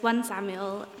1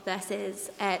 Samuel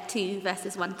 2,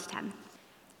 verses 1 to 10.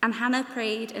 And Hannah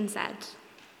prayed and said,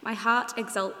 "My heart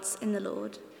exults in the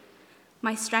Lord.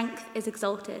 My strength is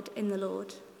exalted in the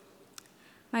Lord.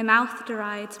 My mouth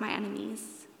derides my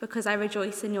enemies, because I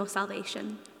rejoice in your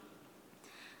salvation.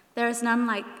 There is none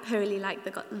holy like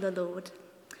the Lord.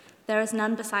 There is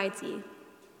none besides you.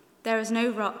 There is no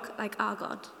rock like our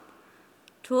God.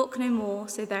 Talk no more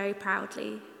so very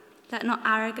proudly. Let not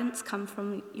arrogance come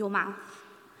from your mouth.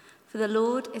 For the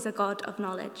Lord is a God of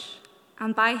knowledge,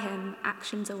 and by him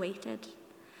actions are weighted.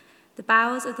 The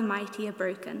bows of the mighty are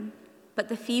broken, but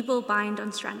the feeble bind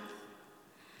on strength.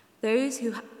 Those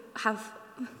who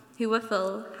were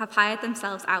full have hired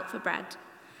themselves out for bread,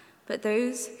 but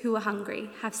those who were hungry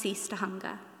have ceased to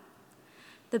hunger.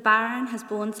 The barren has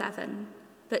borne 7,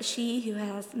 but she who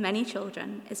has many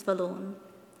children is forlorn.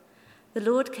 The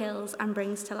Lord kills and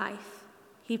brings to life.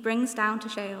 He brings down to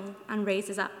Sheol and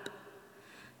raises up.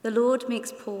 The Lord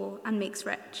makes poor and makes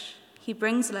rich. He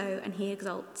brings low and he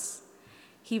exalts.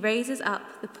 He raises up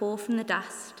the poor from the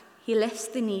dust. He lifts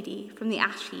the needy from the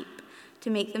ash heap to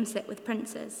make them sit with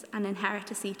princes and inherit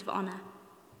a seat of honor.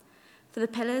 For the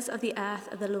pillars of the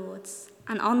earth are the Lord's,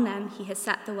 and on them he has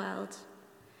set the world.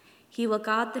 He will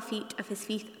guard the feet of his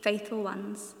faithful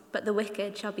ones, but the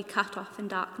wicked shall be cut off in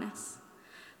darkness.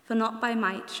 For not by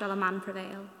might shall a man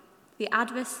prevail. The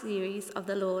adversaries of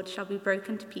the Lord shall be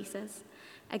broken to pieces.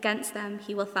 Against them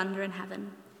he will thunder in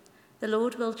heaven. The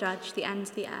Lord will judge the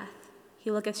ends of the earth.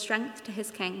 He will give strength to his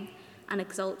king and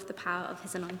exalt the power of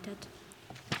his anointed.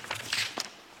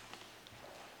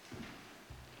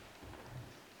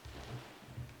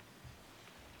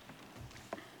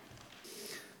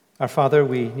 Our Father,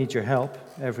 we need your help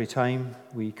every time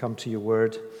we come to your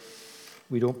word.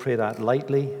 We don't pray that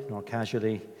lightly nor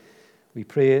casually. We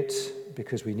pray it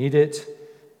because we need it,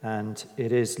 and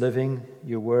it is living,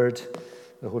 your word.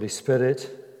 The Holy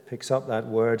Spirit picks up that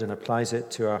word and applies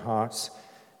it to our hearts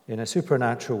in a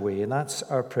supernatural way. And that's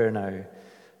our prayer now,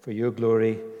 for your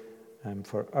glory and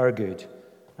for our good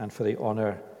and for the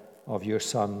honor of your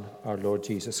Son, our Lord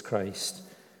Jesus Christ.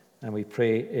 And we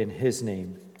pray in his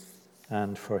name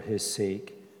and for his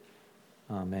sake.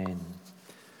 Amen.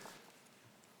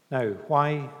 Now,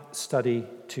 why study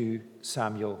 2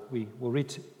 Samuel? We will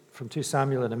read from 2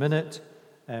 Samuel in a minute.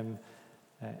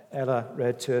 Ella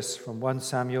read to us from 1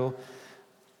 Samuel.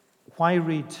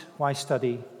 Why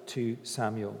study 2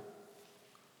 Samuel?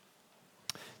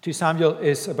 2 Samuel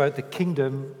is about the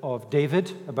kingdom of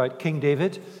David, about King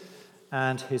David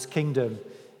and his kingdom.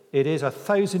 It is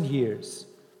 1,000 years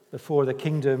before the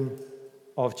kingdom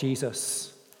of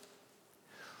Jesus.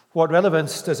 What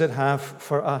relevance does it have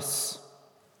for us?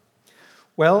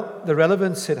 Well, the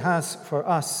relevance it has for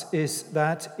us is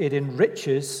that it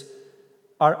enriches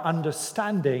our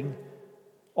understanding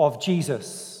of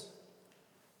Jesus.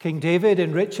 King David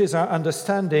enriches our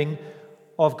understanding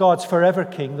of God's forever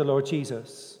King, the Lord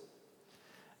Jesus.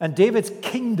 And David's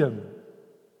kingdom,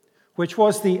 which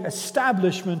was the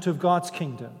establishment of God's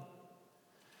kingdom,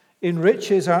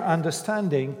 enriches our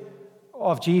understanding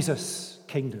of Jesus'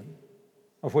 kingdom,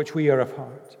 of which we are a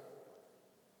part.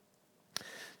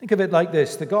 Think of it like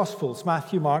this: the Gospels,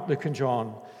 Matthew, Mark, Luke, and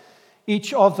John,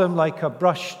 each of them like a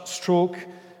brush stroke,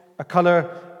 a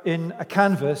color in a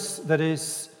canvas that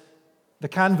is the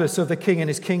canvas of the King and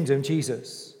his kingdom,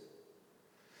 Jesus.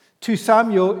 2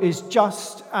 Samuel is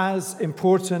just as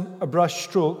important a brush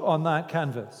stroke on that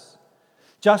canvas,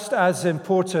 just as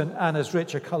important and as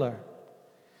rich a color.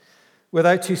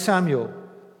 Without 2 Samuel,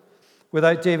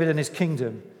 without David and his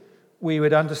kingdom, we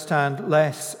would understand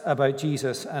less about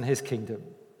Jesus and his kingdom.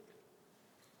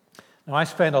 Now, I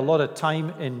spent a lot of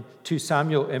time in 2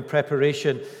 Samuel in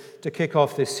preparation to kick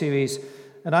off this series,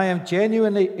 and I am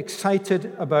genuinely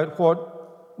excited about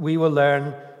what we will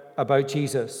learn about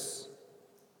Jesus.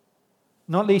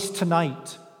 Not least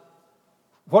tonight,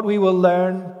 what we will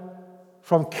learn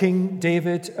from King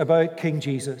David about King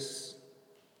Jesus.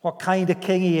 What kind of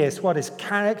king he is, what his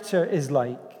character is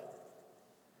like.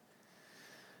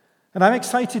 And I'm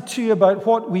excited too about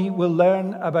what we will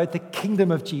learn about the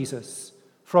kingdom of Jesus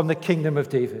from the kingdom of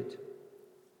David.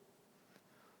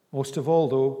 Most of all,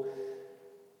 though,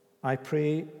 I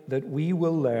pray that we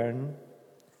will learn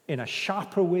in a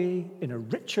sharper way, in a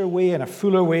richer way, in a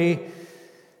fuller way,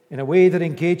 in a way that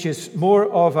engages more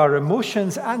of our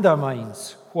emotions and our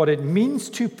minds, what it means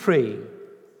to pray,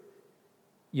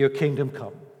 "Your kingdom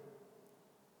come,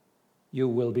 your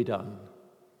will be done,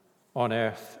 on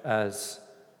earth as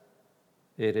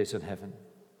it is in heaven."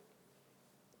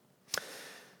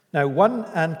 Now, 1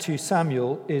 and 2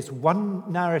 Samuel is one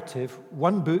narrative,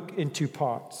 one book in 2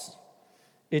 parts.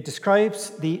 It describes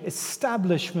the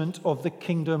establishment of the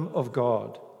kingdom of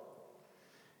God.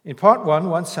 In part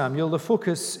 1 Samuel, the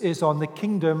focus is on the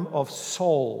kingdom of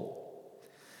Saul.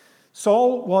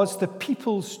 Saul was the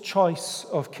people's choice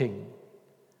of king,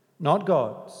 not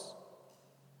God's.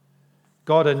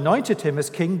 God anointed him as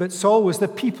king, but Saul was the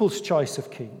people's choice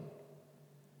of king.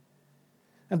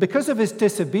 And because of his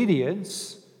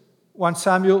disobedience, 1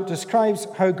 Samuel describes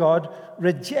how God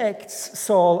rejects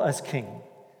Saul as king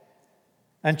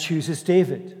and chooses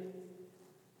David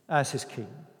as his king.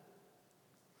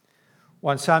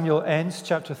 1 Samuel ends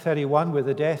chapter 31 with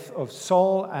the death of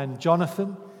Saul and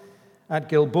Jonathan at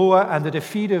Gilboa and the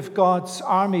defeat of God's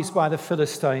armies by the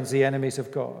Philistines, the enemies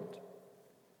of God.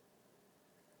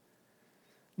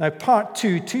 Now, part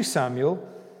 2 Samuel,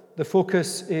 the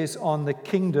focus is on the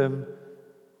kingdom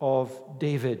of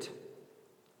David.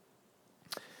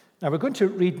 Now, we're going to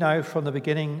read now from the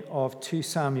beginning of 2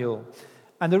 Samuel.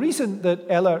 And the reason that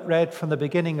Ella read from the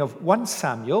beginning of 1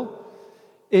 Samuel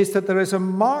is that there is a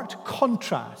marked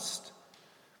contrast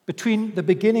between the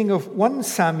beginning of 1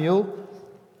 Samuel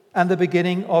and the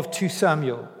beginning of 2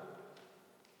 Samuel.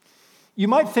 You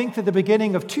might think that the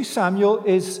beginning of 2 Samuel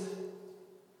is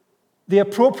the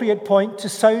appropriate point to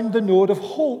sound the note of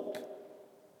hope.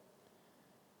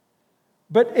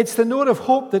 But it's the note of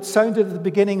hope that sounded at the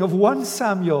beginning of 1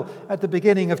 Samuel. At the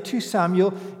beginning of 2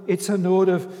 Samuel, it's a note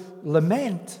of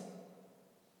lament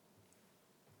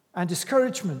and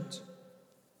discouragement.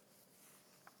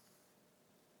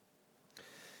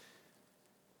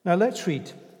 Now let's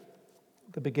read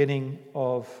the beginning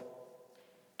of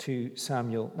 2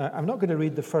 Samuel. Now, I'm not going to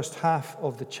read the first half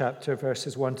of the chapter,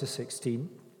 verses 1 to 16.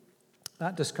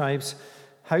 That describes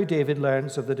how David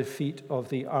learns of the defeat of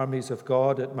the armies of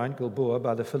God at Mount Gilboa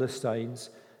by the Philistines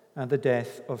and the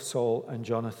death of Saul and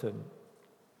Jonathan.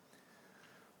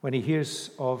 When he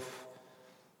hears of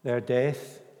their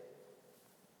death,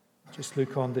 just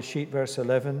look on the sheet, verse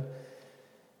 11.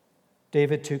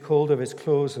 David took hold of his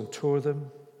clothes and tore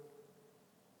them.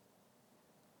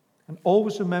 And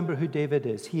always remember who David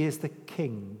is. He is the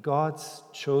king, God's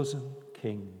chosen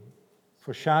king.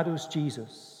 Foreshadows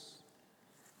Jesus.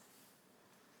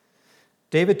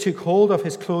 David took hold of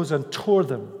his clothes and tore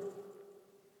them.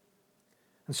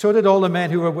 And so did all the men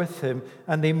who were with him.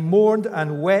 And they mourned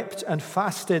and wept and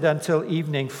fasted until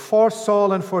evening for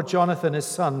Saul and for Jonathan his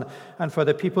son, and for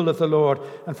the people of the Lord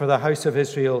and for the house of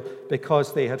Israel,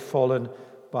 because they had fallen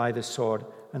by the sword.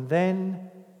 And then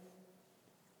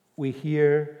we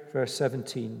hear, verse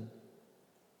 17,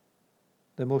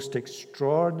 the most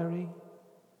extraordinary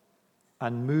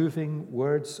and moving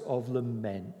words of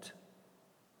lament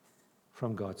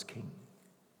from God's king.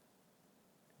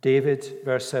 David,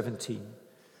 verse 17,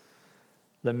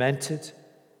 lamented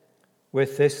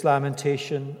with this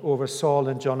lamentation over Saul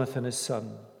and Jonathan his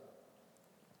son.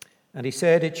 And he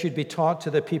said, it should be taught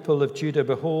to the people of Judah,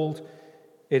 behold,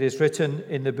 it is written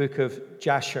in the book of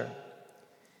Jasher.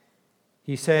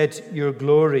 He said, your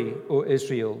glory, O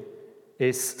Israel,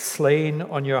 is slain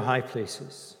on your high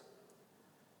places.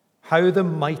 How the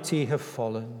mighty have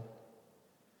fallen.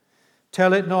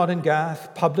 Tell it not in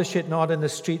Gath, publish it not in the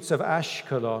streets of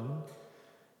Ashkelon,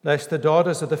 lest the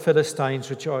daughters of the Philistines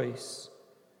rejoice,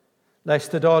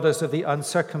 lest the daughters of the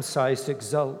uncircumcised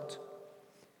exult.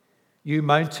 You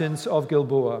mountains of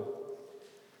Gilboa,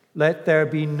 let there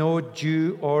be no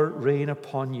dew or rain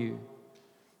upon you,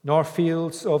 nor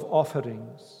fields of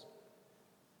offerings.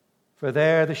 For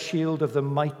there the shield of the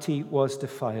mighty was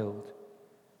defiled,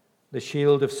 the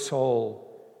shield of Saul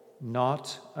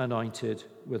not anointed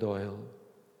with oil.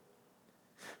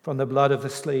 From the blood of the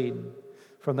slain,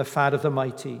 from the fat of the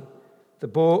mighty, the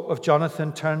bow of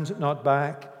Jonathan turned not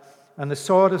back, and the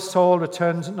sword of Saul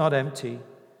returned not empty.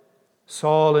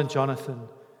 Saul and Jonathan,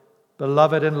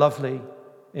 beloved and lovely,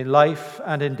 in life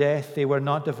and in death they were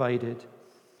not divided.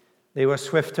 They were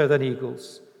swifter than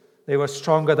eagles. They were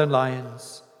stronger than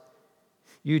lions.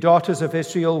 You daughters of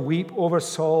Israel, weep over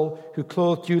Saul, who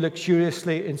clothed you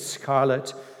luxuriously in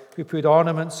scarlet, who put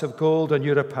ornaments of gold on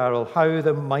your apparel. How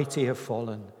the mighty have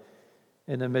fallen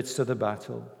in the midst of the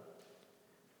battle.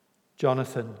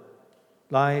 Jonathan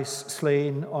lies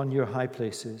slain on your high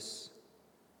places.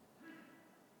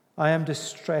 I am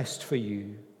distressed for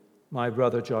you, my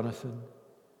brother Jonathan.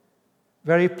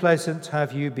 Very pleasant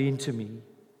have you been to me.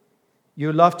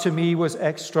 Your love to me was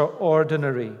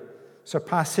extraordinary,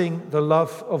 surpassing the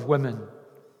love of women.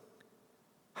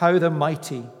 How the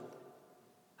mighty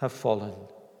have fallen,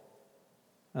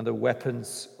 and the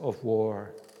weapons of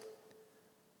war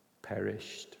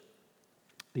perished.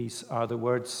 These are the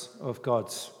words of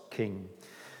God's King.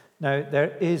 Now,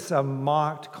 there is a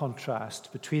marked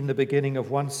contrast between the beginning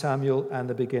of 1 Samuel and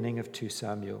the beginning of 2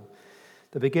 Samuel.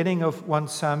 The beginning of 1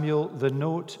 Samuel, the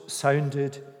note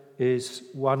sounded is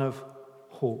one of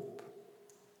hope.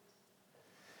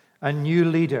 A new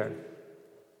leader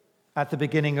at the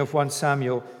beginning of 1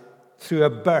 Samuel through a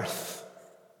birth.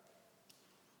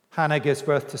 Hannah gives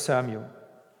birth to Samuel.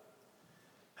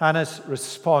 Hannah's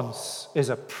response is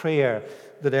a prayer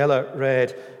that Ella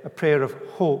read, a prayer of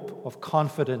hope, of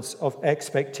confidence, of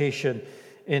expectation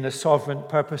in the sovereign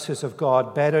purposes of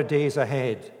God, better days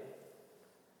ahead.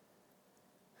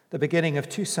 The beginning of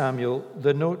 2 Samuel,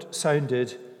 the note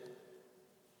sounded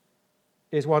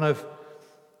is one of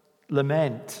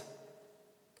lament.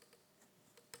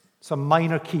 It's a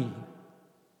minor key.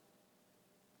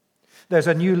 There's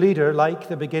a new leader like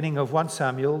the beginning of 1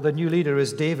 Samuel. The new leader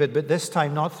is David, but this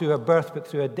time not through a birth, but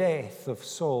through a death of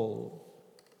Saul.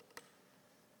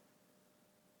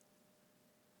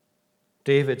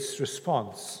 David's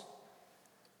response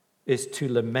is to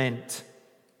lament.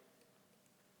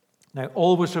 Now,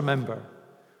 always remember,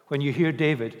 when you hear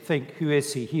David, think, who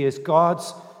is he? He is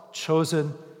God's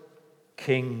chosen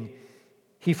king.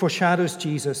 He foreshadows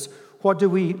Jesus. What do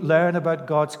we learn about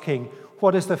God's king?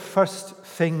 What is the first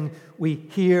thing we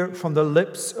hear from the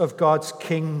lips of God's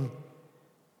king?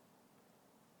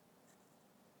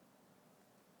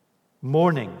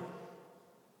 Mourning,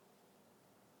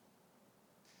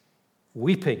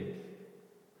 weeping,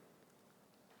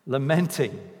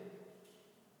 lamenting.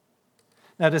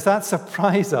 Now, does that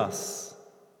surprise us?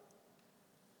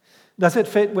 Does it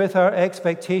fit with our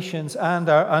expectations and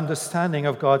our understanding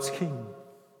of God's king?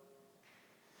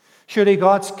 Surely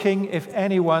God's king, if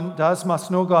anyone does,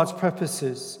 must know God's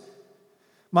purposes,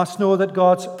 must know that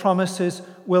God's promises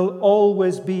will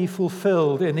always be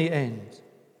fulfilled in the end.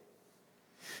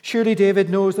 Surely David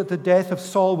knows that the death of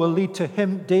Saul will lead to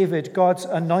him, David, God's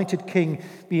anointed king,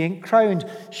 being crowned.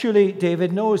 Surely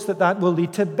David knows that that will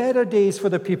lead to better days for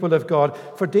the people of God,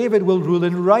 for David will rule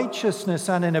in righteousness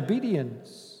and in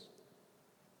obedience.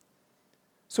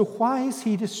 So why is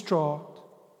he distraught?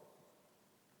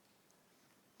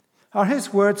 Are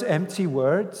his words empty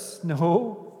words?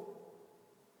 No.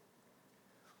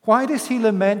 Why does he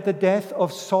lament the death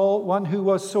of Saul, one who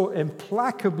was so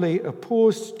implacably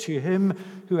opposed to him,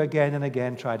 who again and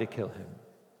again tried to kill him?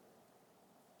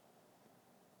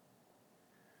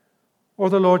 Or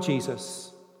the Lord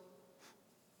Jesus,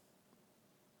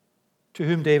 to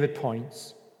whom David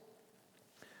points.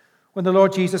 When the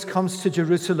Lord Jesus comes to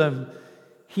Jerusalem,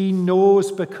 he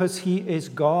knows, because he is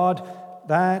God,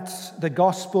 that the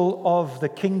gospel of the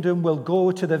kingdom will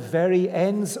go to the very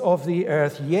ends of the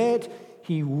earth. Yet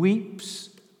he weeps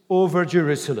over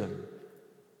Jerusalem,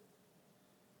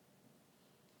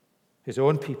 his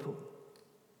own people.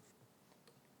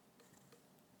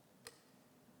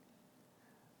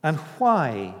 And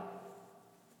why?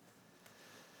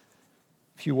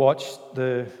 If you watched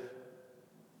the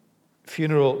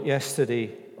funeral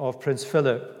yesterday of Prince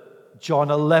Philip,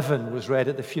 John 11 was read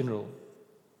at the funeral.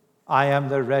 I am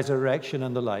the resurrection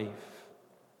and the life.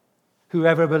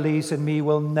 Whoever believes in me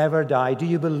will never die. Do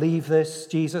you believe this?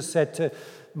 Jesus said to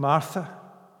Martha.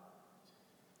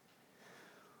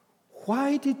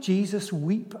 Why did Jesus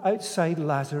weep outside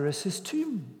Lazarus'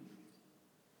 tomb?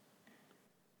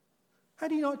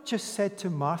 Had he not just said to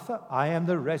Martha, I am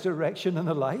the resurrection and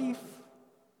the life?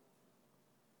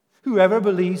 Whoever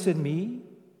believes in me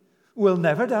will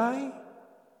never die.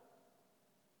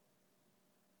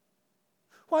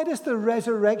 Why does the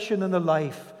resurrection and the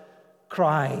life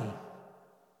cry?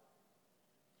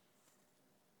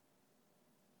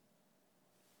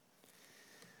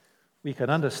 We can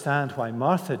understand why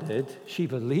Martha did. She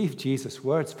believed Jesus'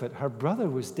 words, but her brother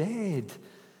was dead.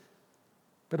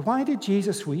 But why did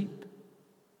Jesus weep?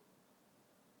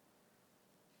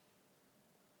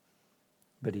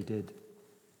 But he did.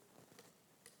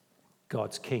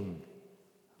 God's king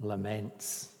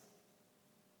laments.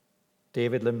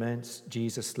 David laments,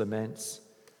 Jesus laments,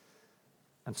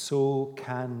 and so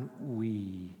can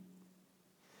we.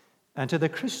 And to the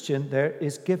Christian, there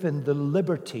is given the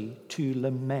liberty to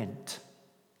lament.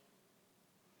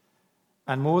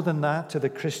 And more than that, to the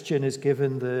Christian is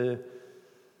given the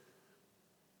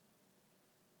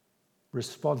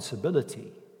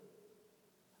responsibility,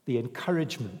 the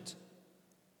encouragement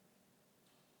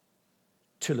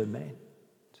to lament.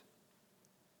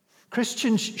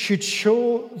 Christians should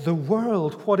show the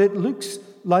world what it looks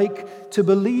like to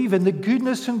believe in the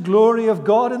goodness and glory of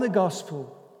God in the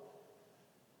gospel.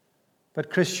 But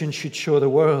Christians should show the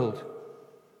world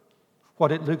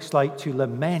what it looks like to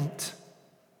lament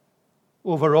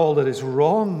over all that is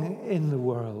wrong in the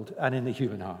world and in the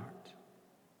human heart.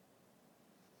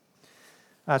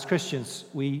 As Christians,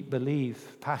 we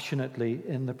believe passionately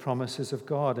in the promises of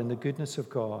God and the goodness of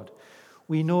God.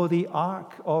 We know the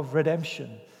arc of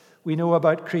redemption. We know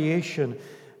about creation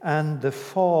and the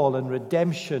fall and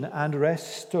redemption and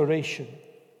restoration.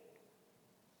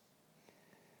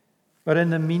 But in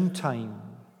the meantime,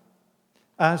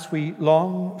 as we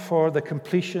long for the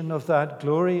completion of that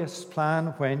glorious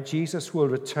plan when Jesus will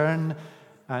return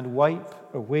and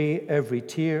wipe away every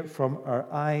tear from our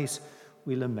eyes,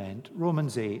 we lament.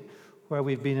 Romans 8, where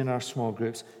we've been in our small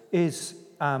groups, is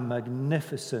a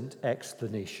magnificent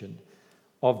explanation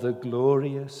of the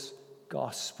glorious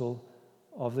gospel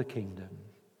of the kingdom.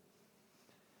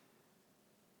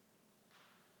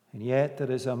 And yet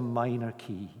there is a minor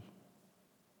key,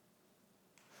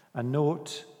 a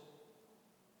note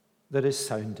that is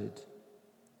sounded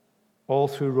all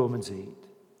through Romans 8,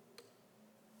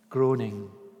 groaning.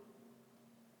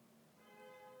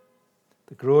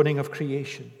 The groaning of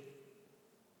creation,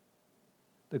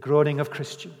 the groaning of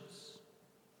Christians,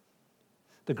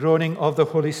 the groaning of the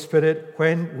Holy Spirit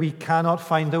when we cannot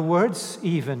find the words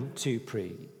even to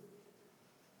pray.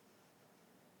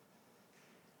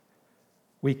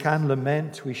 We can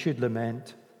lament, we should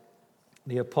lament.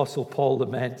 The Apostle Paul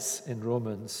laments in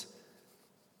Romans,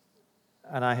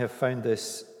 and I have found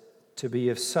this to be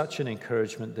of such an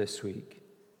encouragement this week,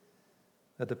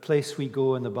 that the place we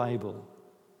go in the Bible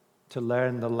to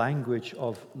learn the language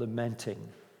of lamenting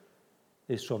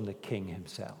is from the King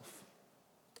himself.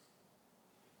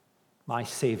 My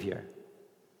Savior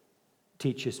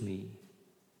teaches me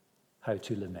how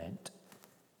to lament.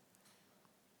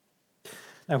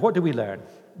 Now, what do we learn?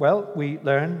 Well, we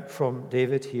learn from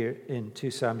David here in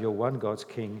 2 Samuel 1, God's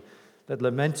King, that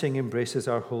lamenting embraces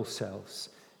our whole selves.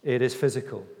 It is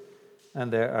physical,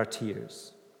 and there are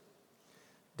tears.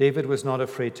 David was not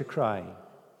afraid to cry.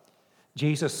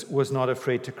 Jesus was not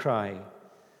afraid to cry.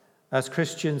 As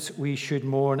Christians, we should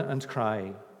mourn and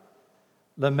cry.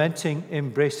 Lamenting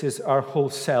embraces our whole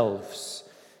selves.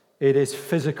 It is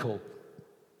physical.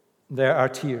 There are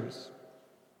tears.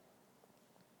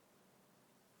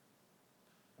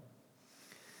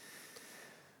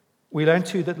 We learn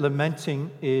too that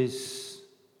lamenting is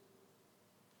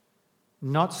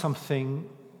not something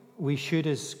we should,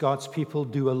 as God's people,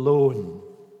 do alone.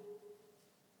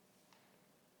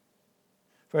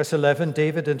 Verse 11,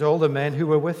 David and all the men who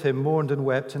were with him mourned and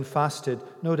wept and fasted.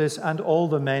 Notice, and all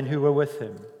the men who were with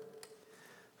him.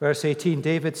 Verse 18,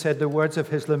 David said the words of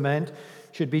his lament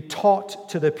should be taught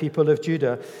to the people of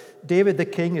Judah. David the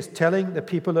king is telling the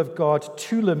people of God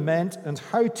to lament and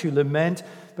how to lament,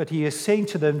 but he is saying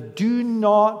to them, do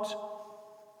not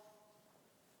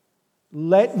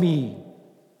let me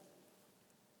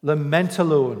lament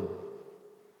alone.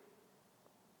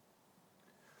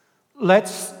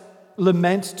 Let's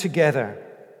lament together.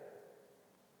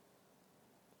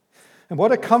 And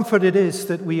what a comfort it is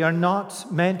that we are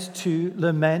not meant to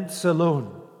lament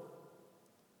alone.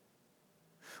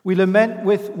 We lament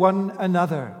with one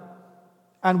another,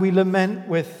 and we lament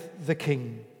with the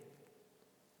King.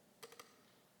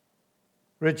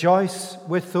 Rejoice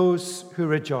with those who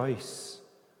rejoice.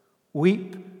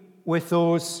 Weep with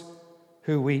those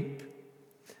who weep.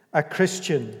 A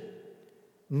Christian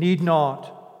need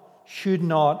not, should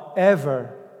not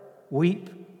ever weep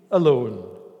alone.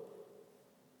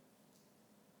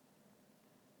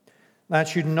 That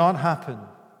should not happen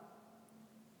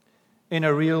in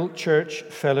a real church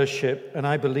fellowship, and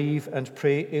I believe and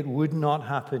pray it would not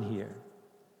happen here.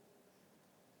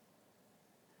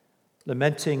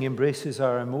 Lamenting embraces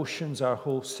our emotions, our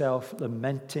whole self.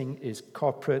 Lamenting is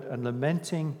corporate, and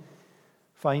lamenting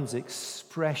finds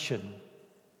expression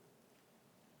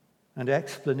and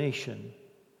explanation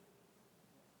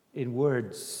in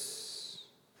words.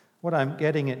 What I'm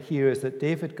getting at here is that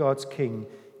David, God's King,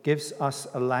 gives us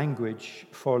a language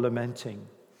for lamenting.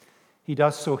 He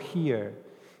does so here.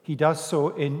 He does so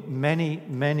in many,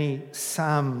 many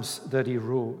psalms that he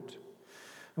wrote.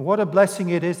 And what a blessing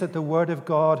it is that the Word of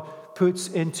God puts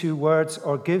into words,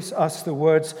 or gives us the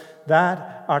words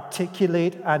that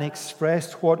articulate and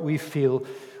express what we feel.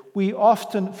 We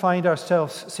often find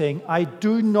ourselves saying, I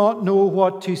do not know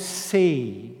what to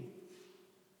say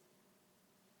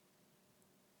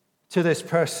to this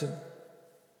person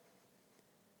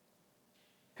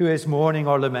who is mourning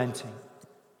or lamenting.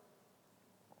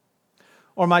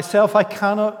 Or myself, I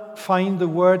cannot find the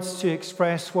words to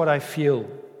express what I feel.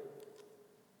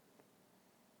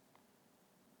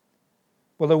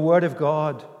 Well, the Word of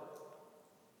God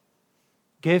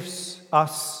gives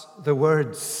us the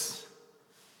words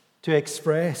to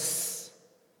express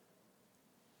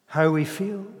how we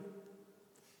feel.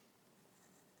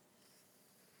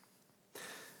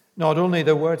 Not only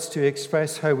the words to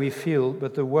express how we feel,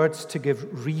 but the words to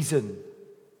give reason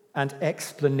and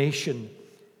explanation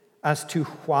as to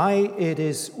why it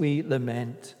is we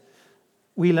lament.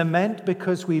 We lament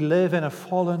because we live in a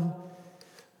fallen,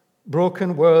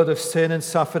 broken world of sin and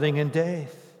suffering and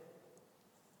death.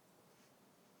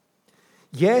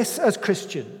 Yes, as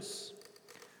Christians,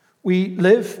 we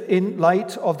live in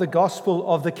light of the gospel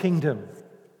of the kingdom.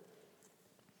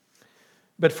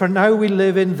 But for now we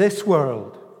live in this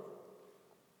world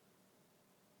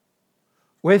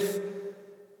with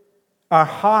our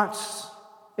hearts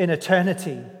in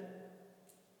eternity,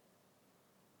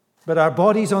 but our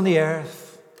bodies on the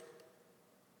earth.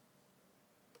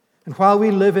 And while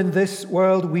we live in this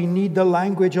world, we need the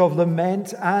language of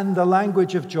lament and the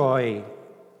language of joy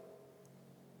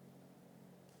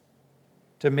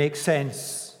to make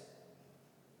sense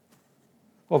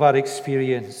of our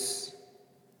experience.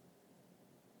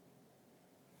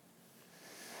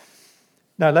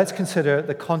 Now let's consider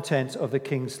the content of the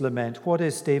king's lament. What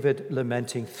is David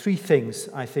lamenting? Three things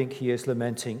I think he is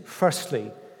lamenting.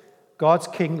 Firstly, God's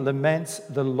king laments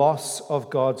the loss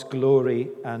of God's glory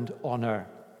and honor.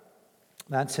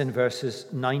 That's in verses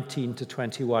 19 to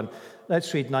 21.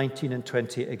 Let's read 19 and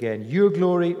 20 again. Your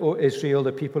glory, O Israel,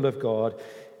 the people of God,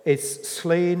 is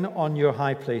slain on your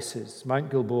high places, Mount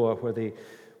Gilboa, where they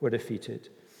were defeated.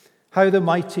 How the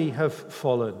mighty have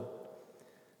fallen.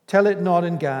 Tell it not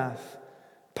in Gath.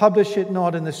 Publish it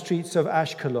not in the streets of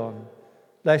Ashkelon,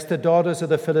 lest the daughters of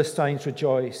the Philistines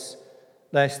rejoice,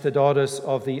 lest the daughters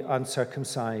of the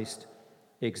uncircumcised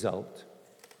exult.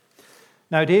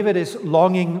 Now, David is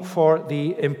longing for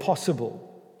the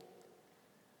impossible,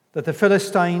 that the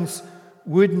Philistines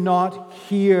would not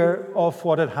hear of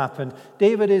what had happened.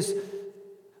 David is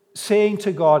saying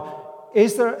to God,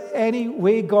 is there any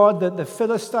way, God, that the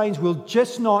Philistines will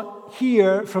just not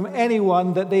hear from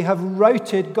anyone that they have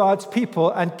routed God's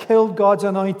people and killed God's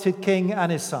anointed king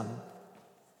and his son?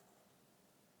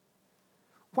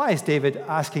 Why is David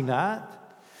asking that?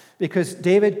 Because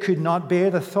David could not bear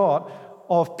the thought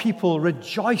of people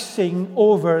rejoicing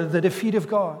over the defeat of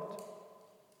God.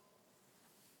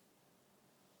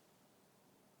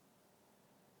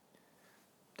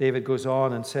 David goes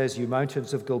on and says, you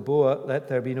mountains of Gilboa, let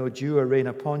there be no dew or rain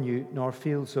upon you, nor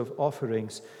fields of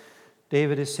offerings.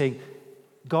 David is saying,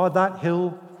 God, that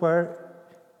hill where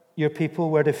your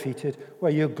people were defeated,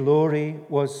 where your glory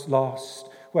was lost,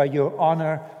 where your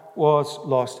honor was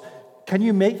lost, can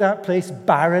you make that place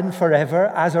barren forever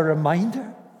as a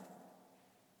reminder?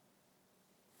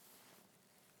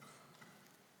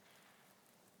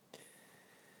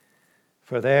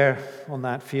 For there, on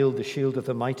that field, the shield of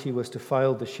the mighty was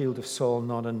defiled, the shield of Saul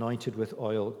not anointed with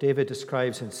oil. David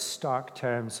describes in stark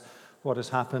terms what has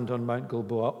happened on Mount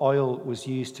Gilboa. Oil was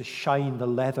used to shine the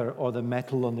leather or the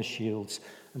metal on the shields,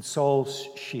 and Saul's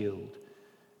shield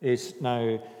is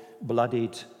now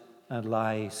bloodied and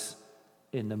lies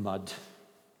in the mud.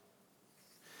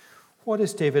 What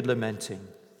is David lamenting?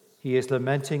 He is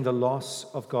lamenting the loss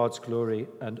of God's glory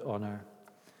and honor.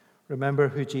 Remember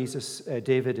who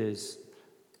David is.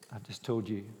 I've just told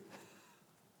you.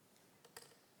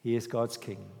 He is God's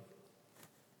king.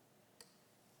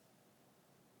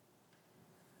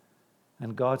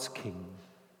 And God's king,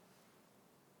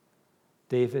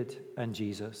 David and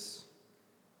Jesus,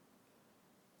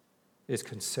 is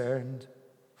concerned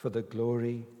for the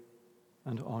glory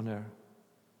and honor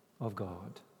of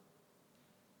God.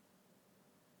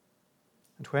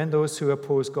 And when those who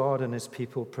oppose God and his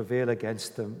people prevail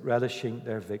against them, relishing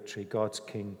their victory, God's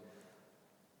king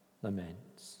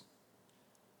laments.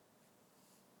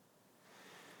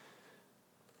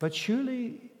 But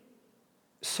surely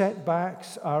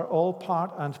setbacks are all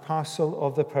part and parcel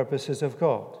of the purposes of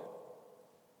God.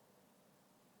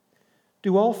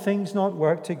 Do all things not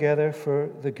work together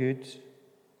for the good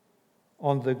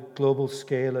on the global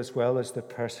scale as well as the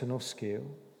personal scale?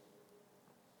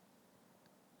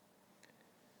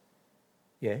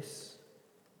 Yes.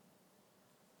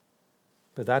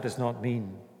 But that does not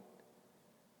mean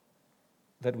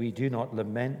that we do not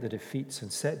lament the defeats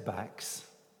and setbacks.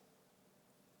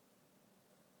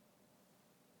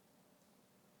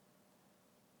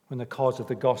 When the cause of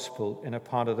the gospel in a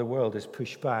part of the world is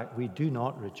pushed back, we do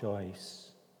not rejoice.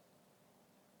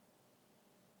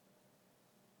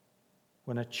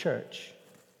 When a church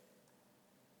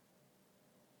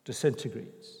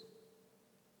disintegrates,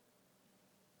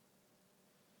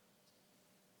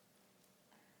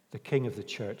 the king of the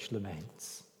church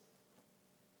laments.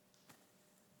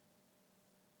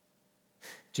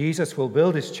 Jesus will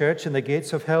build his church and the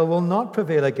gates of hell will not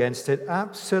prevail against it.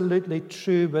 Absolutely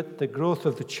true, but the growth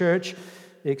of the church,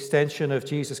 the extension of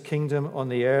Jesus' kingdom on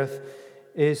the earth,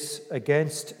 is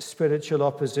against spiritual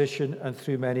opposition and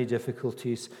through many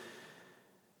difficulties.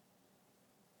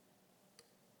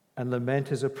 And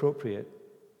lament is appropriate.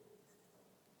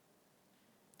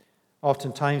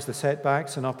 Oftentimes the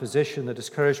setbacks and opposition, the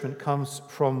discouragement comes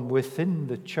from within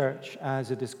the church as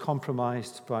it is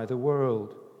compromised by the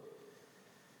world.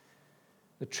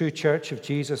 The true church of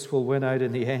Jesus will win out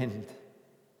in the end.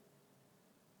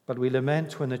 But we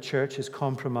lament when the church is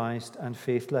compromised and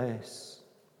faithless.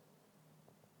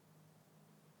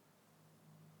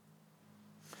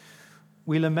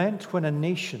 We lament when a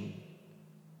nation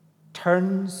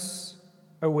turns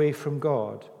away from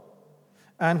God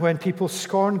and when people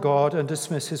scorn God and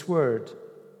dismiss His word.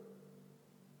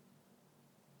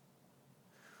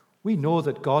 We know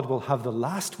that God will have the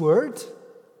last word,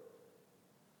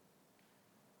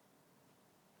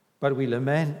 but we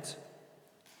lament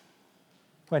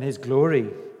when His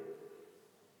glory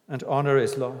and honor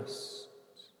is lost.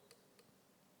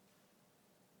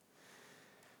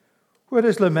 Where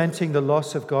does lamenting the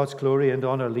loss of God's glory and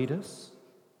honor lead us?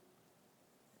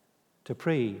 To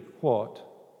pray what?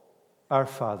 Our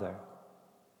Father,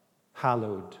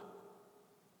 hallowed,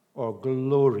 or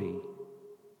glory,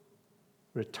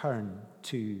 return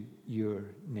to your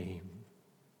name.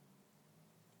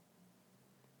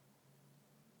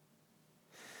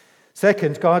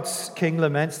 Second, God's king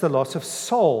laments the loss of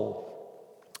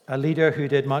Saul, a leader who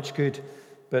did much good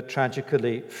but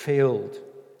tragically failed.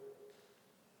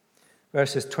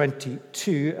 Verses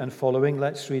 22 and following,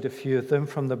 let's read a few of them.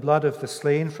 From the blood of the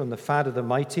slain, from the fat of the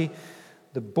mighty,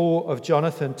 the bow of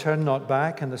Jonathan turned not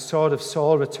back, and the sword of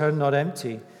Saul returned not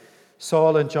empty.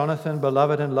 Saul and Jonathan,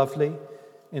 beloved and lovely,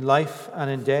 in life and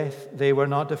in death, they were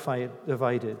not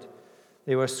divided.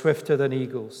 They were swifter than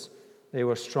eagles. They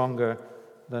were stronger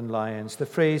than lions. The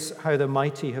phrase, how the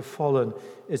mighty have fallen,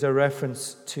 is a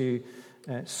reference to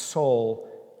Saul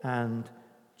and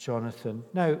Jonathan.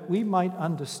 Now, we might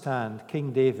understand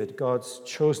King David, God's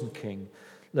chosen king,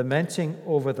 lamenting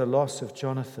over the loss of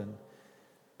Jonathan.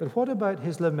 But what about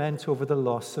his lament over the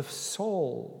loss of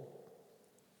Saul?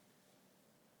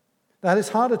 That is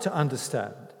harder to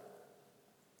understand.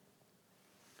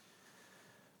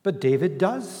 But David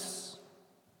does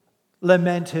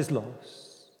lament his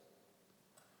loss.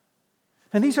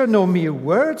 And these are no mere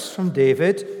words from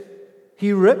David.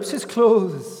 He rips his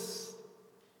clothes.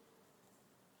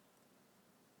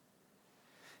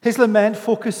 His lament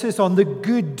focuses on the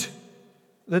good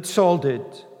that Saul did.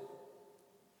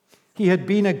 He had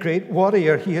been a great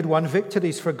warrior. He had won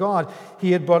victories for God.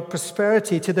 He had brought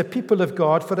prosperity to the people of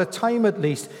God for a time at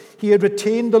least. He had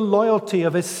retained the loyalty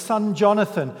of his son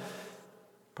Jonathan.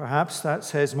 Perhaps that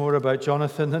says more about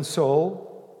Jonathan than Saul.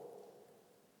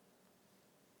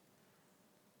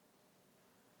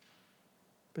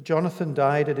 But Jonathan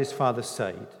died at his father's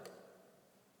side.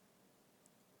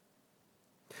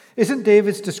 Isn't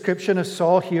David's description of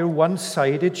Saul here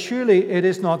one-sided? Surely it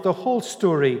is not the whole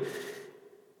story.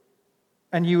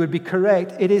 And you would be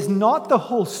correct. It is not the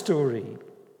whole story.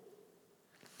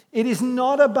 It is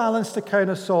not a balanced account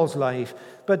of Saul's life,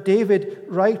 but David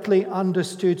rightly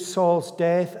understood Saul's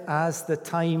death as the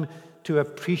time to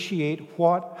appreciate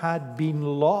what had been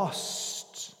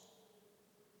lost.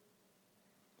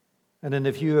 And in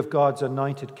the view of God's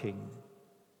anointed king,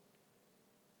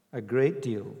 a great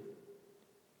deal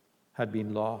had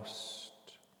been lost.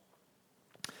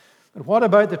 But what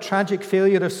about the tragic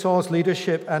failure of Saul's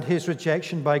leadership and his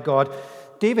rejection by God?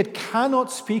 David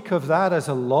cannot speak of that as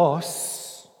a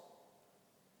loss.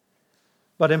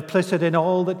 But implicit in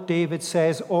all that David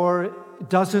says or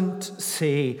doesn't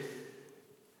say,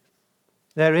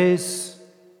 there is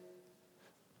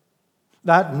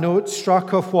that note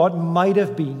struck of what might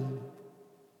have been.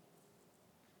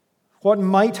 What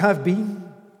might have been.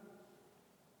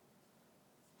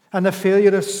 And the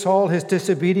failure of Saul, his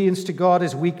disobedience to God,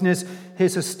 his weakness,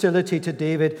 his hostility to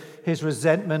David, his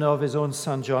resentment of his own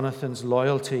son Jonathan's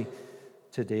loyalty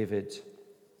to David.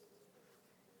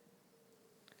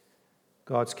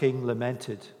 God's king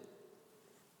lamented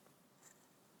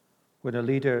when a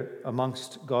leader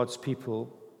amongst God's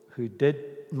people who did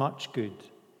much good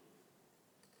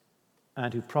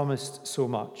and who promised so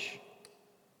much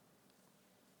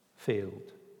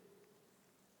failed.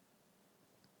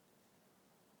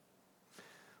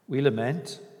 We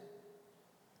lament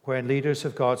when leaders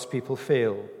of God's people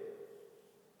fail,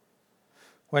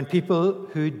 when people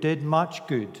who did much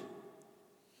good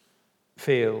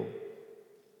fail.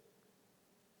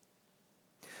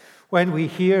 When we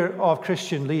hear of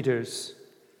Christian leaders,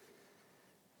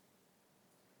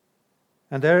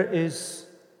 and there is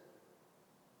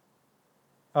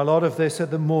a lot of this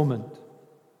at the moment,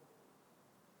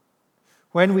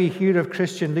 When we hear of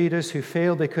Christian leaders who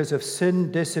fail because of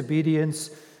sin,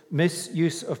 disobedience,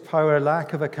 misuse of power,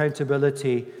 lack of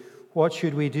accountability, what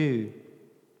should we do?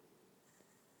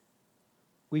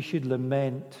 We should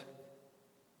lament.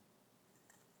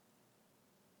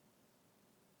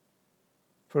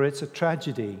 For it's a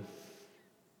tragedy.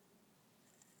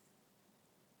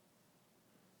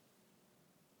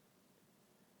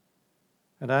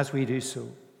 And as we do so,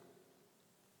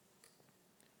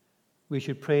 we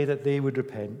should pray that they would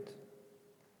repent.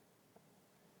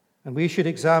 And we should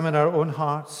examine our own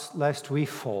hearts lest we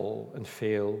fall and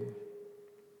fail.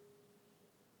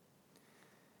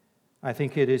 I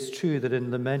think it is true that in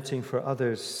lamenting for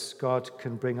others, God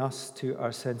can bring us to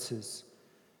our senses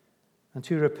and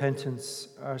to repentance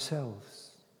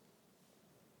ourselves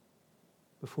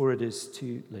before it is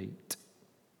too late.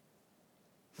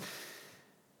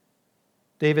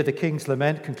 David the king's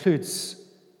lament concludes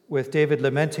with David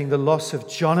lamenting the loss of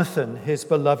Jonathan, his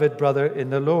beloved brother in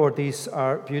the Lord. These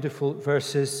are beautiful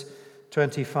verses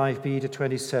 25b to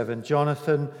 27.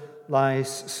 Jonathan lies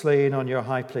slain on your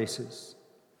high places.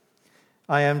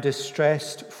 I am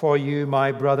distressed for you,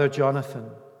 my brother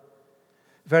Jonathan.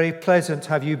 Very pleasant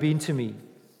have you been to me.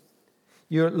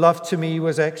 Your love to me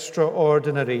was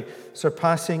extraordinary,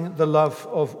 surpassing the love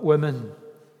of women.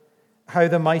 How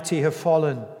the mighty have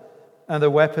fallen, and the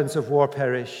weapons of war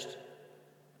perished.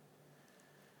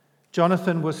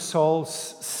 Jonathan was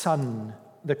Saul's son,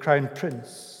 the crown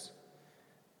prince.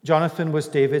 Jonathan was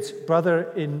David's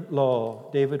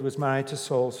brother-in-law. David was married to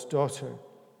Saul's daughter.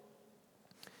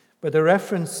 But the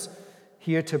reference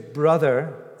here to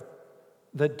brother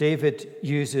that David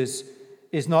uses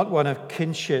is not one of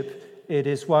kinship, it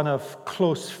is one of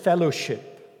close fellowship.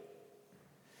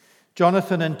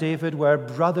 Jonathan and David were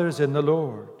brothers in the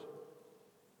Lord.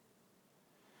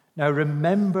 Now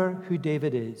remember who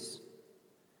David is.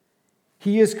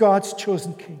 He is God's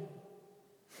chosen king.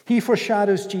 He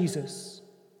foreshadows Jesus.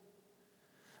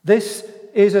 This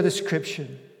is a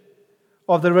description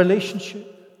of the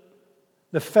relationship,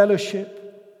 the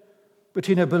fellowship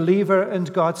between a believer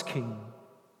and God's king.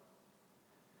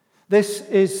 This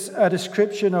is a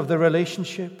description of the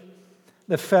relationship,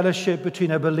 the fellowship between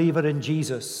a believer and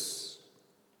Jesus.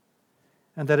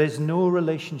 And there is no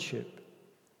relationship,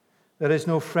 there is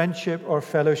no friendship or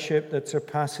fellowship that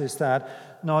surpasses that,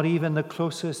 not even the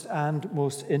closest and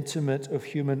most intimate of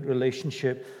human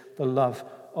relationship, the love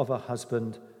of a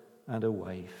husband and a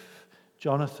wife.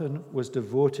 Jonathan was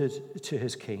devoted to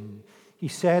his king. He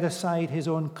set aside his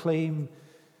own claim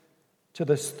to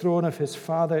the throne of his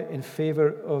father in favor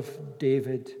of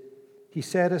David. He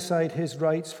set aside his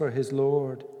rights for his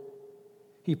Lord.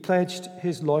 He pledged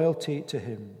his loyalty to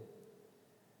him.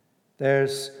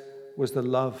 Theirs was the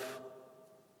love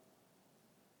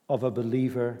of a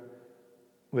believer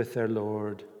with their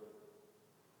Lord.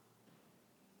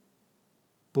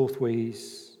 Both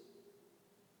ways.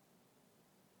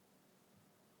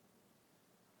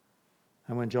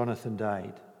 And when Jonathan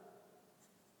died,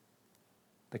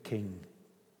 the king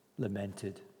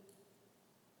lamented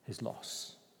his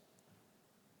loss.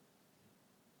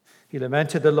 He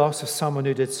lamented the loss of someone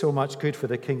who did so much good for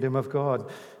the kingdom of God.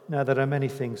 Now, there are many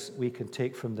things we can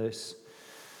take from this.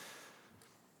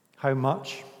 How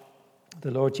much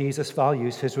the Lord Jesus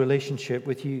values his relationship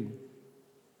with you.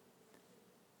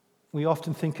 We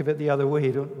often think of it the other way,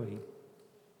 don't we?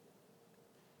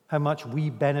 How much we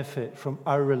benefit from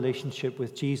our relationship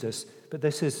with Jesus. But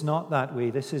this is not that way.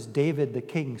 This is David the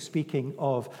king speaking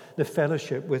of the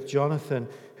fellowship with Jonathan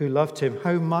who loved him.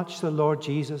 How much the Lord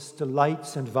Jesus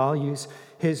delights and values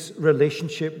his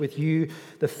relationship with you,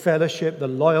 the fellowship, the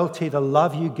loyalty, the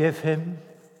love you give him.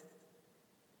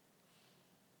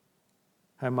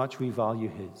 How much we value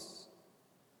his.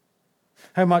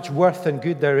 How much worth and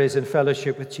good there is in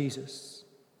fellowship with Jesus.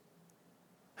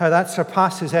 How that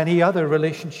surpasses any other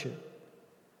relationship,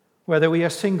 whether we are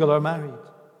single or married.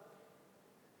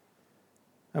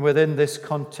 And within this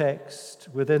context,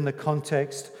 within the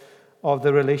context of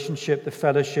the relationship, the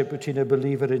fellowship between a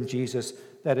believer and Jesus,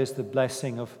 there is the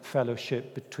blessing of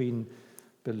fellowship between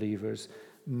believers.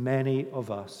 Many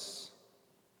of us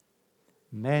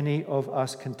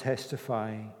can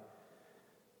testify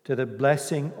to the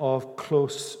blessing of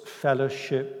close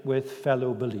fellowship with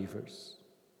fellow believers.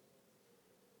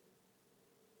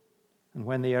 And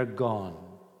when they are gone,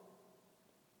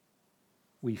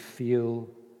 we feel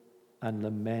and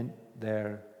lament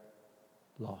their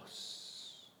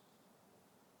loss.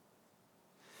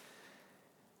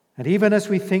 And even as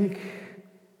we think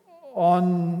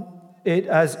on it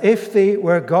as if they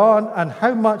were gone and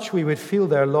how much we would feel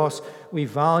their loss, we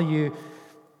value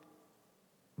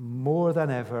more than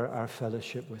ever our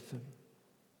fellowship with them.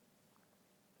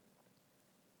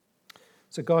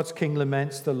 So God's King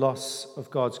laments the loss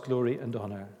of God's glory and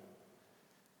honor.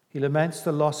 He laments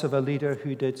the loss of a leader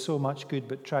who did so much good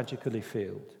but tragically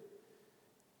failed.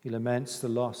 He laments the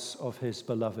loss of his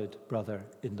beloved brother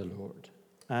in the Lord.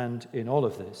 And in all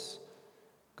of this,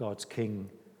 God's King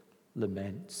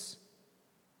laments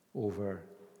over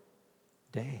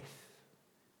death.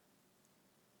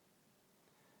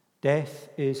 Death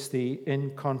is the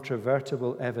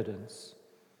incontrovertible evidence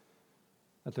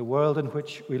that the world in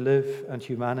which we live and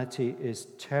humanity is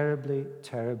terribly,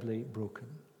 terribly broken.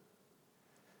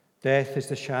 Death is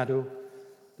the shadow,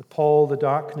 the pall, the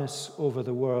darkness over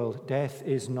the world. Death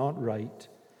is not right.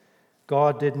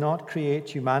 God did not create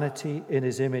humanity in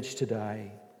his image to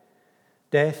die.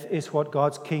 Death is what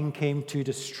God's King came to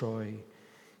destroy.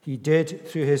 He did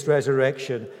through his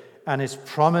resurrection, and his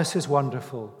promise is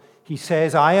wonderful. He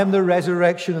says, I am the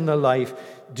resurrection and the life.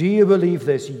 Do you believe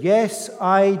this? Yes,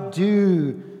 I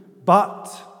do, but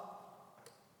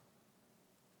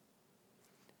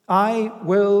I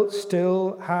will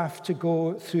still have to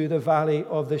go through the valley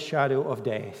of the shadow of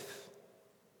death.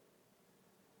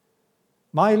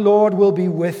 My Lord will be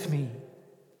with me.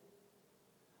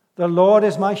 The Lord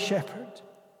is my shepherd.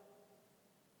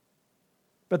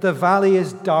 But the valley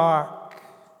is dark.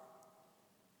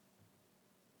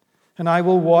 And I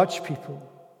will watch people.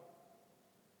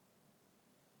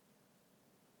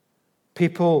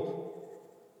 People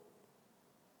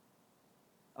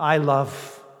I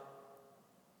love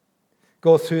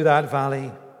go through that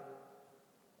valley.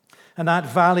 And that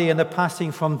valley in the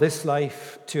passing from this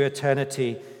life to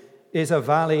eternity is a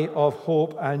valley of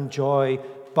hope and joy,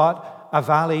 but a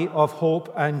valley of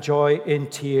hope and joy in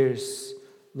tears.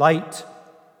 Light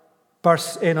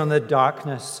bursts in on the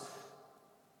darkness,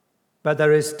 but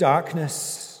there is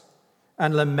darkness,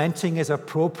 and lamenting is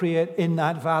appropriate in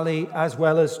that valley as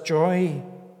well as joy.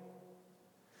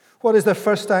 What is the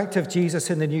first act of Jesus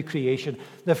in the new creation?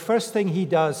 The first thing he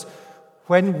does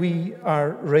when we are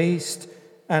raised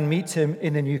and meet him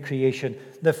in the new creation,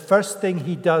 the first thing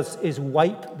he does is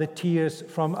wipe the tears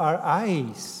from our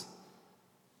eyes.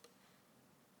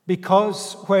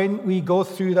 Because when we go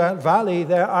through that valley,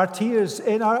 there are tears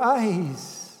in our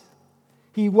eyes.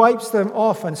 He wipes them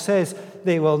off and says,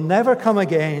 they will never come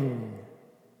again.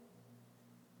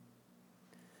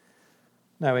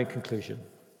 Now, in conclusion,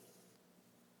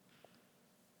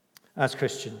 as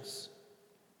Christians,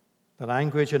 the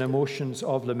language and emotions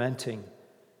of lamenting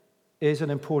is an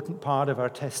important part of our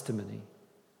testimony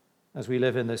as we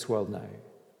live in this world now.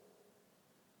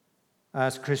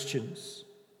 As Christians,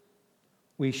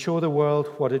 we show the world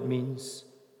what it means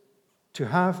to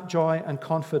have joy and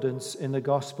confidence in the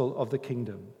gospel of the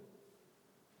kingdom.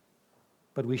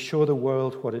 But we show the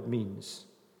world what it means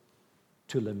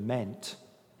to lament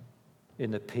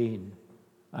in the pain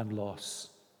and loss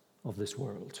of this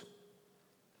world.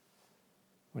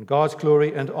 When God's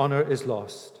glory and honor is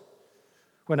lost,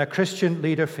 when a Christian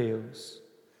leader fails,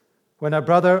 when a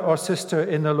brother or sister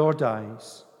in the Lord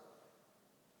dies,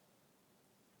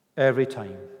 every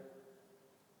time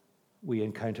we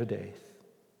encounter death.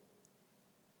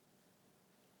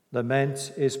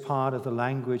 Lament is part of the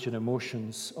language and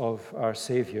emotions of our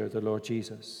Savior, the Lord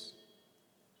Jesus.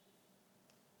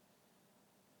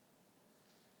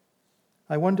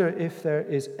 I wonder if there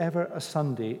is ever a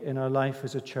Sunday in our life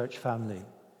as a church family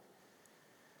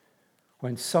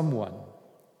when someone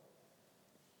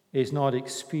is not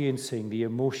experiencing the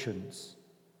emotions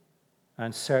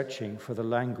and searching for the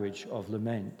language of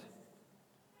lament.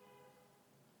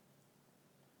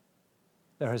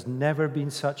 There has never been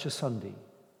such a Sunday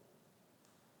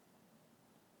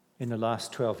in the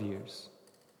last 12 years.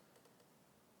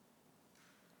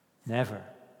 Never.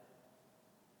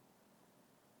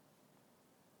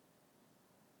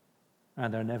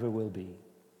 And there never will be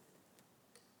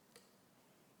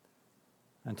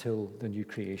until the new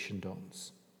creation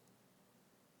dawns.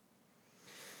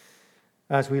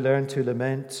 As we learn to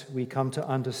lament, we come to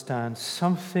understand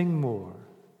something more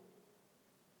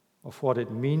of what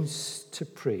it means to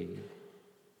pray,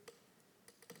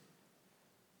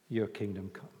 your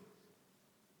kingdom come.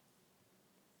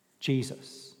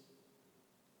 Jesus,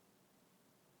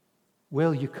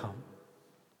 will you come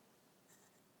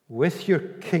with your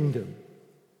kingdom?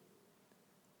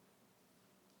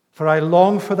 For I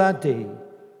long for that day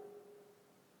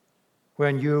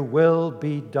when your will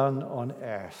be done on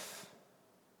earth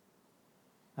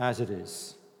as it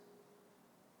is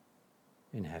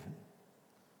in heaven.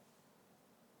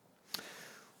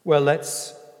 Well,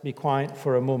 let's be quiet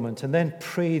for a moment and then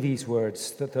pray these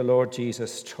words that the Lord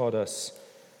Jesus taught us.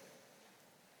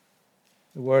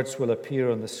 The words will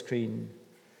appear on the screen,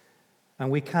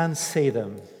 and we can say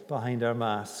them behind our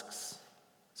masks.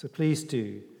 So please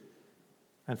do,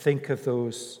 and think of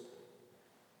those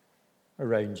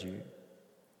around you.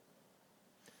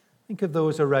 Think of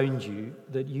those around you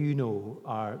that you know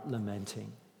are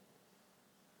lamenting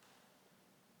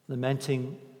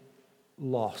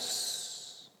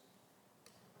loss,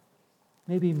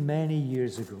 maybe many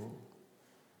years ago.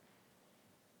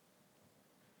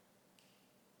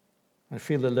 And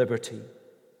feel the liberty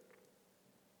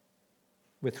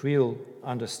with real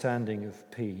understanding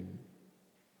of pain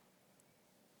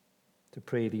to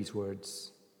pray these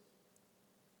words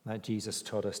that Jesus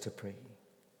taught us to pray.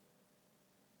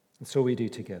 And so we do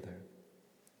together.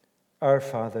 Our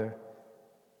Father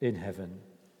in heaven,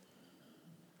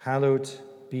 hallowed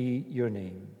be your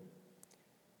name.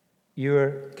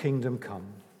 Your kingdom come.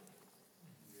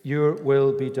 Your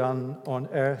will be done on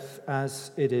earth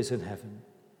as it is in heaven.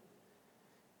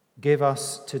 Give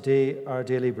us today our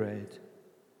daily bread.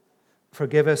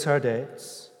 Forgive us our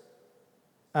debts,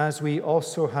 as we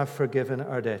also have forgiven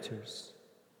our debtors.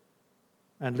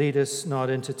 And lead us not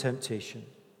into temptation,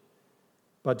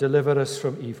 but deliver us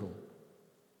from evil.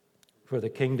 For the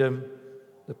kingdom,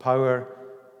 the power,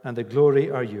 and the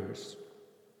glory are yours,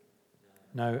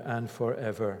 now and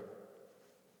forever.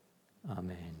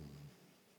 Amen.